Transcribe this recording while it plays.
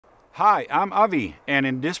Hi, I'm Avi, and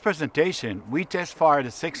in this presentation we test fired a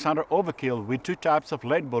 600 Overkill with two types of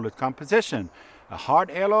lead bullet composition, a hard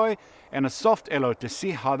alloy and a soft alloy, to see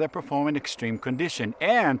how they perform in extreme condition.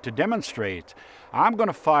 And to demonstrate, I'm going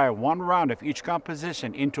to fire one round of each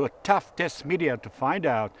composition into a tough test media to find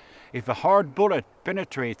out if a hard bullet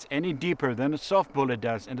penetrates any deeper than a soft bullet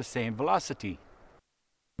does in the same velocity.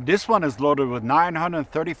 This one is loaded with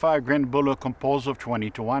 935 grain bullet composed of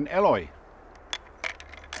 20-to-1 alloy.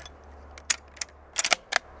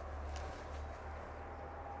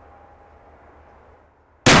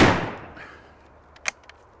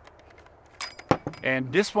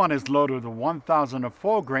 And this one is loaded with a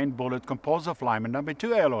 1004 grain bullet composed of Lyman No.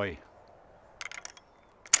 2 alloy.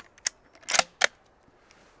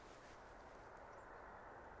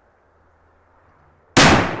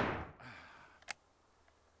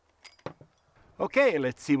 Okay,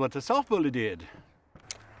 let's see what the soft bullet did.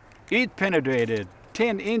 It penetrated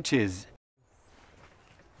 10 inches.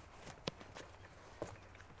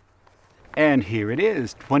 And here it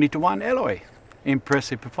is, 20-to-1 alloy.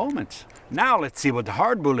 Impressive performance. Now let's see what the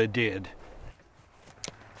hard bullet did.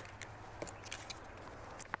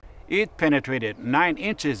 It penetrated 9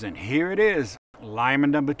 inches, and here it is,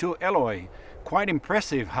 Lyman No. 2 alloy. Quite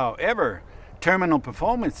impressive. However, terminal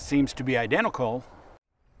performance seems to be identical.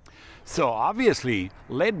 So obviously,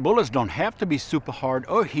 lead bullets don't have to be super hard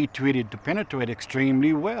or heat treated to penetrate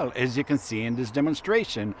extremely well, as you can see in this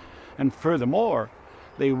demonstration. And furthermore,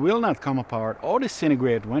 they will not come apart or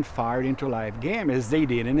disintegrate when fired into live game as they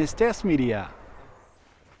did in this test media.